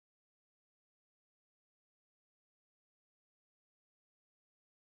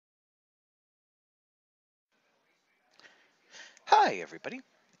Hi everybody,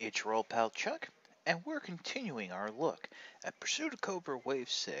 it's your old pal Chuck, and we're continuing our look at Pursuit of Cobra Wave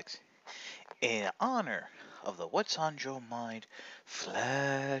 6 in honor of the What's on Joe Mind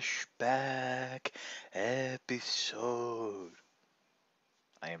flashback episode.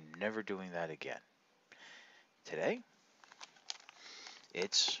 I am never doing that again. Today,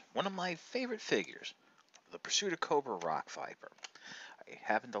 it's one of my favorite figures, the Pursuit of Cobra Rock Viper. I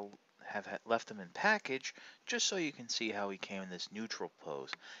happen to have left him in package just so you can see how he came in this neutral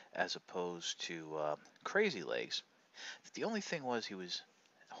pose as opposed to Crazy Legs. The only thing was he was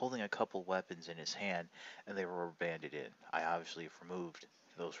holding a couple weapons in his hand and they were rubber banded in. I obviously have removed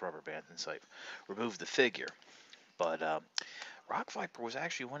those rubber bands and so I've removed the figure. But Rock Viper was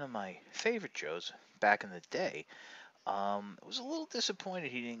actually one of my favorite Joes back in the day. I was a little disappointed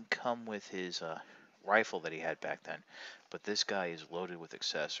he didn't come with his rifle that he had back then, but this guy is loaded with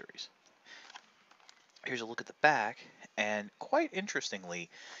accessories. Here's a look at the back, and quite interestingly,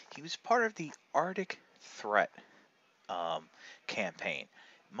 he was part of the Arctic Threat campaign.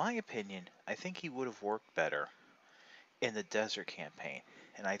 In my opinion, I think he would have worked better in the desert campaign.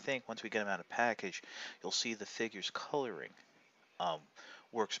 And I think once we get him out of package, you'll see the figure's coloring um,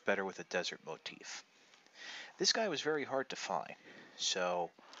 works better with a desert motif. This guy was very hard to find, so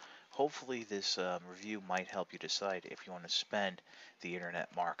hopefully this review might help you decide if you want to spend the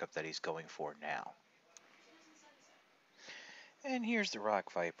internet markup that he's going for now. And here's the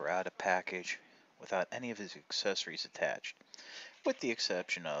Rock Viper out of package without any of his accessories attached, with the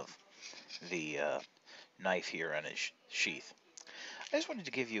exception of the knife here on his sheath. I just wanted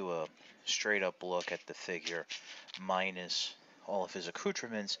to give you a straight up look at the figure minus all of his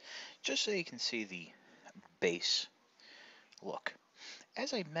accoutrements, just so you can see the base look.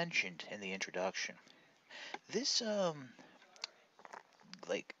 As I mentioned in the introduction, this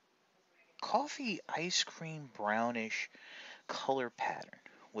like coffee ice cream brownish color pattern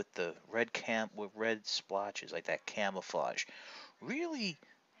with the red splotches, like that camouflage, really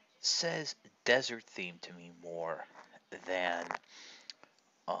says desert theme to me more than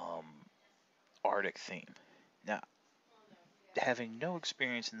um, Arctic theme. Now, having no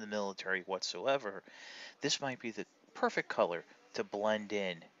experience in the military whatsoever, this might be the perfect color to blend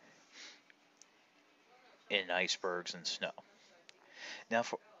in icebergs and snow. Now,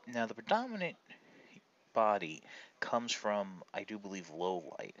 now the predominant body comes from, I do believe,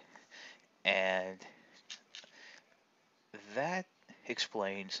 low light, and that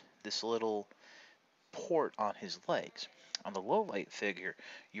explains this little port on his legs. On the low light figure,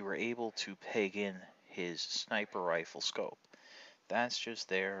 you were able to peg in his sniper rifle scope. That's just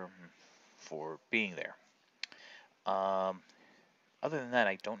there for being there. Um, Other than that,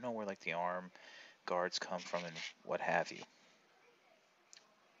 I don't know where like the arm guards come from and what have you.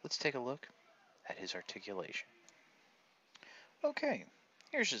 Let's take a look at his articulation. Okay,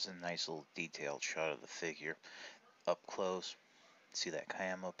 here's just a nice little detailed shot of the figure up close. See that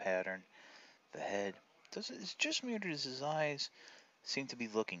camo pattern? The head. It's just muted as his eyes seem to be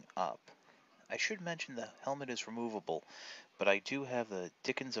looking up. I should mention the helmet is removable, but I do have the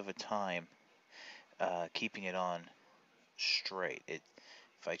dickens of a time keeping it on straight. If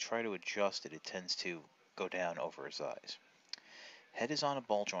I try to adjust it, it tends to go down over his eyes. Head is on a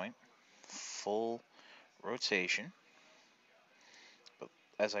ball joint, full rotation, but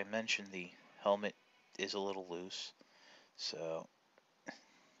as I mentioned, the helmet is a little loose, so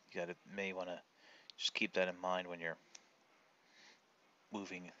you may want to just keep that in mind when you're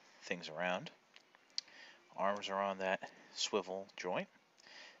moving things around. Arms are on that swivel joint,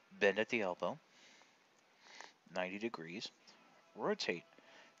 bend at the elbow, 90 degrees, rotate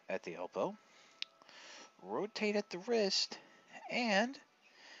at the elbow, rotate at the wrist, and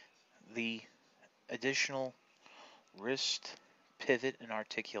the additional wrist pivot and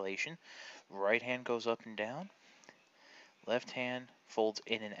articulation. Right hand goes up and down, left hand folds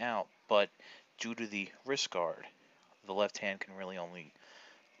in and out, but due to the wrist guard, the left hand can really only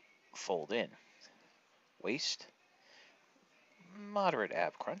fold in. Waist, moderate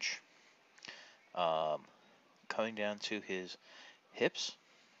ab crunch. Coming down to his hips,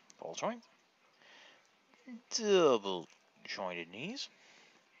 ball joint, double jointed knees,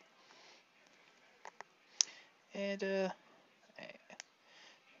 and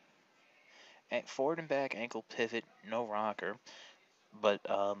forward and back ankle pivot, no rocker, but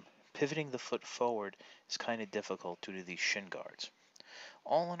pivoting the foot forward is kind of difficult due to these shin guards.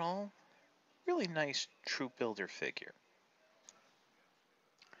 All in all, really nice troop builder figure.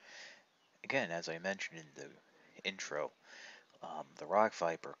 Again, as I mentioned in the intro, the Rock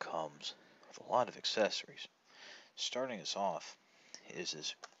Viper comes with a lot of accessories. Starting us off is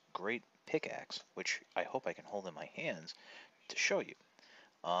this great pickaxe, which I hope I can hold in my hands to show you.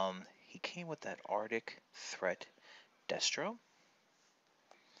 He came with that Arctic Threat Destro,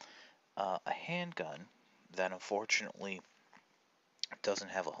 a handgun that unfortunately doesn't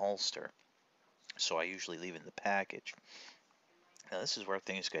have a holster, so I usually leave it in the package. Now, this is where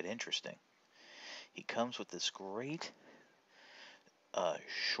things get interesting. He comes with this great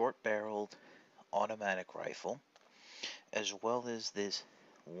short barreled automatic rifle, as well as this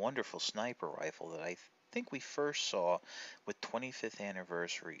wonderful sniper rifle that I think we first saw with 25th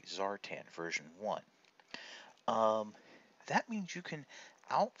anniversary Zartan version 1. Um, that means you can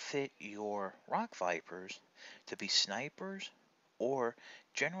outfit your Rock Vipers to be snipers or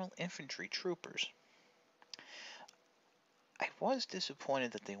general infantry troopers. I was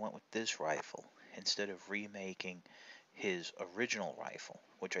disappointed that they went with this rifle instead of remaking his original rifle,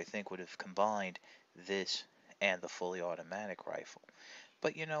 which I think would have combined this and the fully automatic rifle.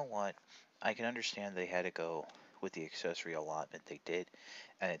 But you know what? I can understand they had to go with the accessory allotment they did,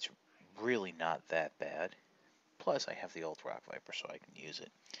 and it's really not that bad. Plus, I have the old Rock Viper, so I can use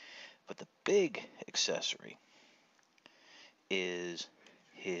it. But the big accessory is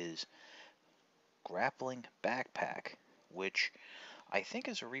his grappling backpack, which I think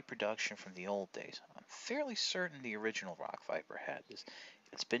is a reproduction from the old days. I'm fairly certain the original Rock Viper had this.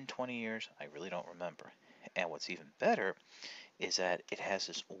 It's been 20 years, I really don't remember. And what's even better is that it has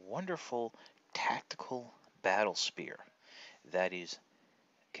this wonderful tactical battle spear that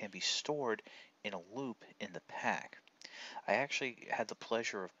can be stored in a loop in the pack. I actually had the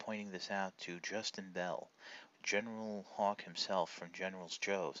pleasure of pointing this out to Justin Bell, General Hawk himself from General's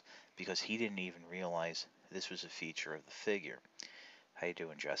Joe's, because he didn't even realize this was a feature of the figure. How you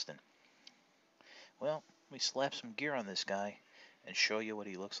doing, Justin? Well, let me slap some gear on this guy and show you what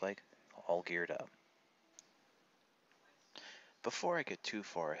he looks like all geared up. Before I get too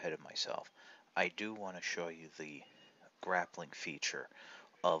far ahead of myself, I do want to show you the grappling feature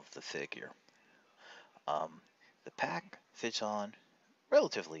of the figure. The pack fits on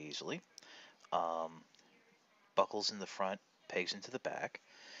relatively easily. Um, Buckles in the front, pegs into the back,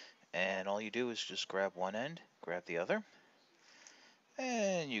 and all you do is just grab one end, grab the other,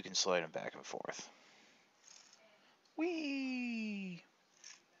 and you can slide them back and forth. Whee!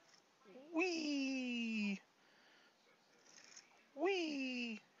 Whee!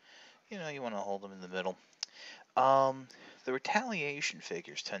 Whee! You want to hold them in the middle. The retaliation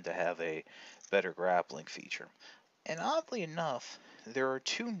figures tend to have a better grappling feature. And oddly enough, there are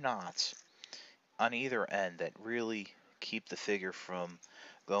two knots on either end that really keep the figure from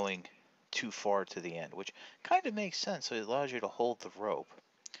going too far to the end, which kind of makes sense. So it allows you to hold the rope.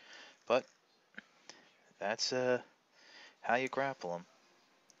 But that's how you grapple them.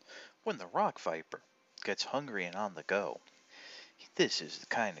 When the Rock Viper gets hungry and on the go, this is the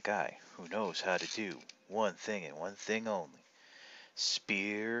kind of guy who knows how to do one thing and one thing only: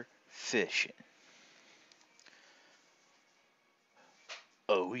 spear fishing.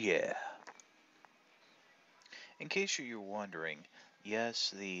 Oh yeah. In case you're wondering, yes,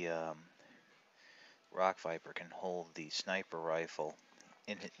 the Rock Viper can hold the sniper rifle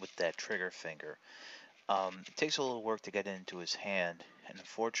with that trigger finger. It takes a little work to get it into his hand, and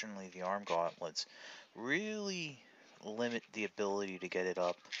unfortunately the arm gauntlets really limit the ability to get it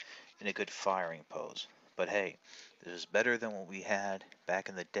up in a good firing pose. But hey, this is better than what we had back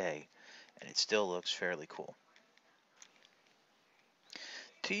in the day, and it still looks fairly cool.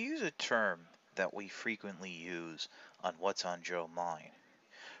 To use a term that we frequently use on What's on Joe Mind,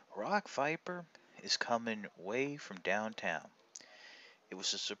 Rock Viper is coming way from downtown. It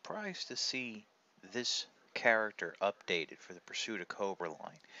was a surprise to see this character updated for the Pursuit of Cobra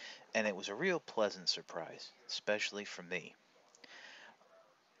line, and it was a real pleasant surprise, especially for me.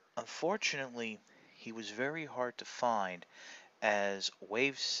 Unfortunately, he was very hard to find as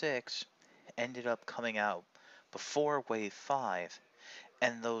Wave 6 ended up coming out before Wave 5,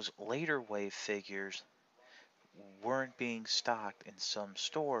 and those later Wave figures weren't being stocked in some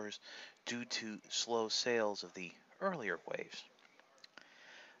stores due to slow sales of the earlier waves.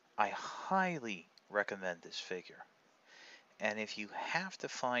 I highly recommend this figure, and if you have to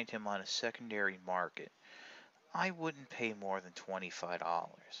find him on a secondary market, I wouldn't pay more than $25.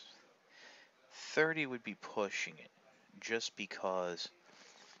 $30 would be pushing it, just because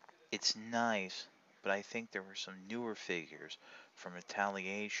it's nice, but I think there were some newer figures from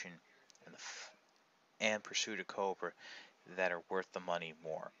Retaliation and Pursuit of Cobra that are worth the money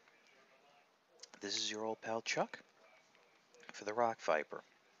more. This is your old pal Chuck for the Rock Viper.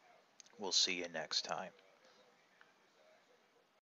 We'll see you next time.